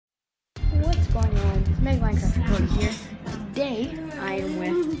going on? It's Meg Minecraft Cody here. Today I am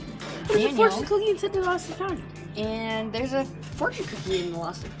with There's a Daniel, fortune cookie inside the lost and found. and there's a fortune cookie in the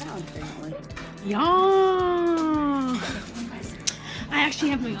lost and found apparently. Yeah. I actually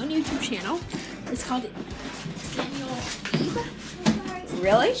have my own YouTube channel. It's called Daniel Eve.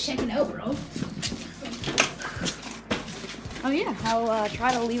 Really? Check it out, bro. Oh yeah. I'll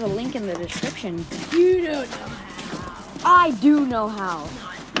try to leave a link in the description. You don't know how. I do know how.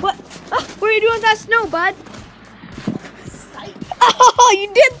 What? What are you doing with that snow, bud? Psych. Oh,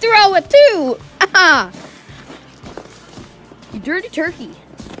 you did throw it too. You dirty turkey.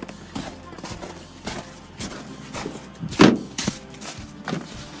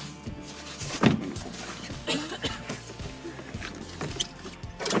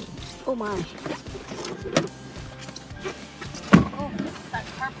 Oh my. Oh, that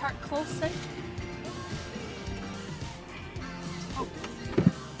car parked close there. Oh.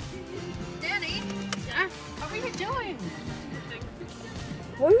 Danny? Yeah? What are you doing?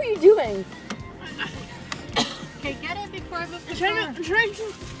 What are you doing? Okay, get it before I move the car. I'm trying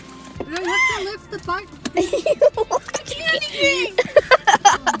to... I have to lift the bike. Candy cane!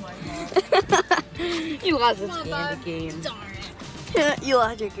 Oh my god. You lost this Come on, candy bud. game. Darn it. You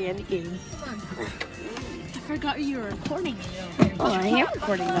lost your candy game. I forgot you were recording me though. Oh, I am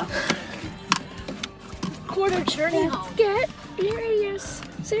recording though. Quarter journey Let's home. get serious.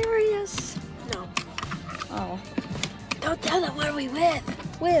 Serious. No. Oh. Don't tell them where we live.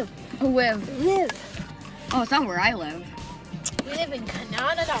 Live. Live. Oh, it's not where I live. We live in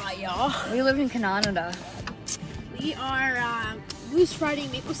Canada, y'all. We live in Canada. We are loose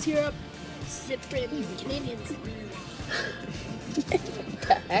riding maple syrup, sipping Canadians.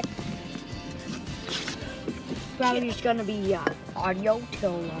 Probably just gonna be audio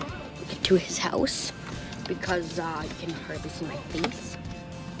till we get to his house because you can hardly see my face.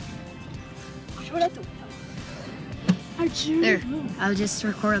 Show it out the There, I'll just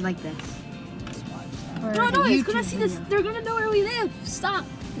record like this. No, it's gonna see this. They're gonna know where we live. Stop.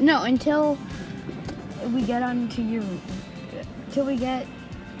 No, until we get onto your, till we get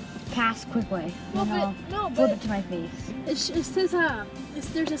past Quickway. No, And I'll but flip it to my face. it says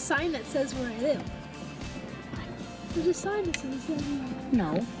there's a sign that says where I live. There's a sign that says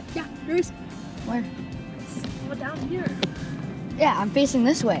No. yeah, there's Where? it's down here. Yeah, I'm facing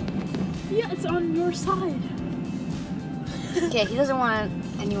this way. Yeah, it's on your side. Okay, he doesn't want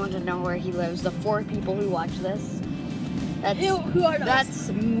anyone to know where he lives. The 4 people who watch this. That's Who are those? that's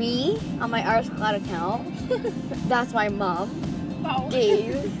me on my RSCloud account. That's my mom, Oh.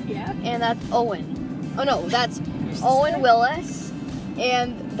 Dave, Yeah. and that's Owen. Oh no, that's Owen Willis,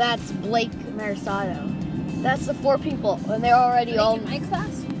 and that's Blake Marisado. That's the 4 people, and they're already all in my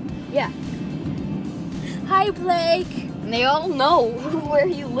class. yeah, Hi, Blake. and they all know where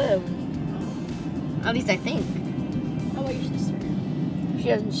you live. At least I think. How about your sister? She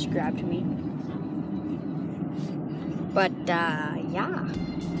doesn't subscribe to me. But yeah,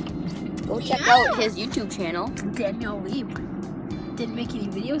 go check out his YouTube channel. Daniel Lee. Didn't make any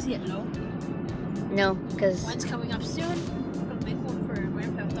videos yet, no. No, because One's coming up soon. I'm gonna make one for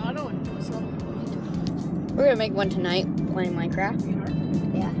Grand Theft Auto and post it on YouTube. we're gonna make one tonight playing Minecraft.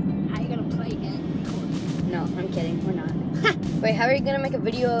 Yeah. How are you gonna play it? No, I'm kidding. We're not. Wait, how are you gonna make a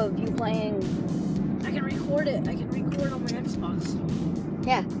video of you playing? I can record it. I can record on my Xbox.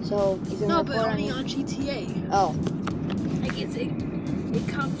 Yeah. So you can No, record but only your- on GTA. Oh, Like it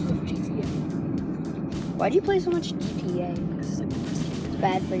comes with GTA. why do you play so much GTA? This is like the best game. It's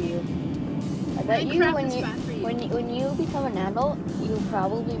bad for you. I bet you Minecraft when is you bad for you. when you become an adult, you'll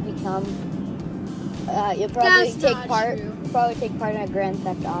probably become. You'll probably That's take not part. true. Probably take part in a Grand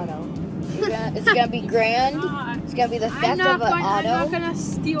Theft Auto. It's gonna be grand. It's gonna be the theft of an I'm not auto, gonna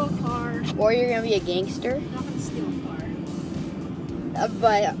steal a car. or you're gonna be a gangster. I'm not gonna steal a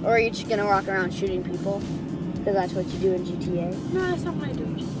car. Or you're just gonna walk around shooting people, because that's what you do in GTA. No, that's not what I do.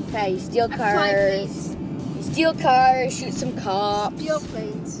 Okay, you steal I fly cars. planes. You steal cars, shoot some cops. Steal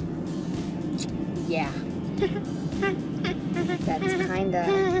planes. Yeah. That's kinda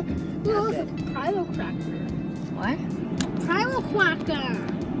not good. Prilo Cracker. What? Prilo Cracker.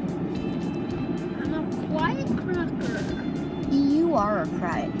 I'm a quiet cracker. You are a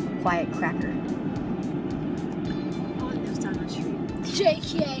quiet cracker. Oh, lives down the street.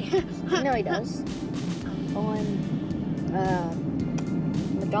 JK. No, he does. On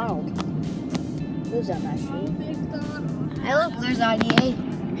McDonald. Lives on that street. McDonald's. Hey, look, there's IDA.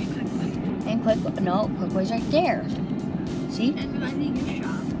 And Quickway's right there. See? And my vegan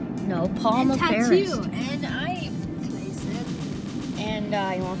shop. No, Palm and of Paris. tattoo. And I place it. And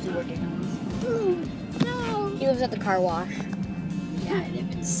he wants to work at home. No. He lives at the car wash. Yeah, I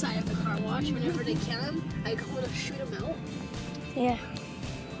live inside of a car car wash whenever they can. I go to shoot them out. Yeah.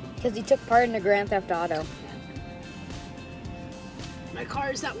 Because he took part in the Grand Theft Auto. My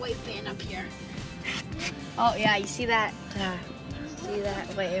car is that white van up here. Oh yeah, you see that? See that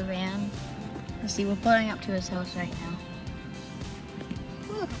white van? Let's see, we're pulling up to his house right now.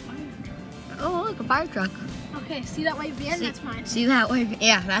 Oh, look, a fire truck. Oh, look, a fire truck. Okay, see that white van? That's mine. See that white?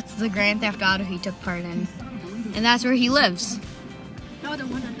 Yeah, that's the Grand Theft Auto he took part in, and that's where he lives. No, the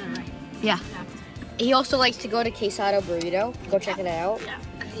one on the right. Yeah. He also likes to go to Quesado Burrito. Go check it out. Yeah.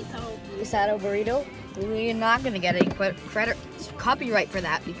 Quesado Burrito. We're not gonna get any credit copyright for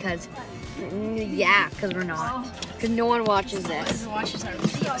that because, because we're not. Because no one watches this. Watches our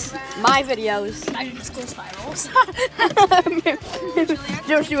videos. My videos. I just go spirals.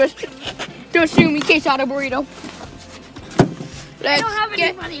 Don't sue us. Don't sue me, Quesado Burrito. Let's don't have any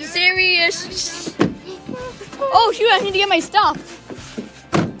get money. serious. Oh shoot! I need to get my stuff.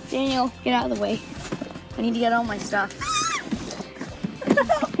 Daniel, get out of the way. I need to get all my stuff.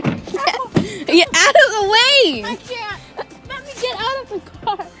 Get out of the way! I can't. Let me get out of the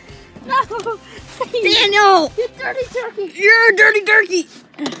car. No. Daniel! You dirty turkey. You're a dirty turkey!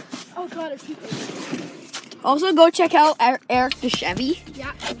 Oh god, it's people. Also, go check out Eric the Chevy.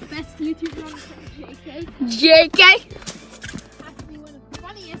 Yeah, best YouTuber on the JK. JK! Has to be one of the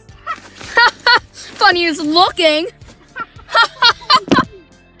funniest. Funniest looking!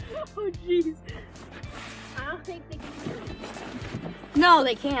 Oh jeez. I don't think they can. No,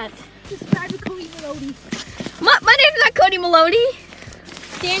 they can't. Subscribe to Cody Melody. My name's not Cody Melody.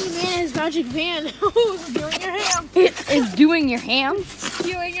 Danny Man is Magic Van. Oh, doing your ham. It is doing your ham.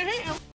 Doing your ham.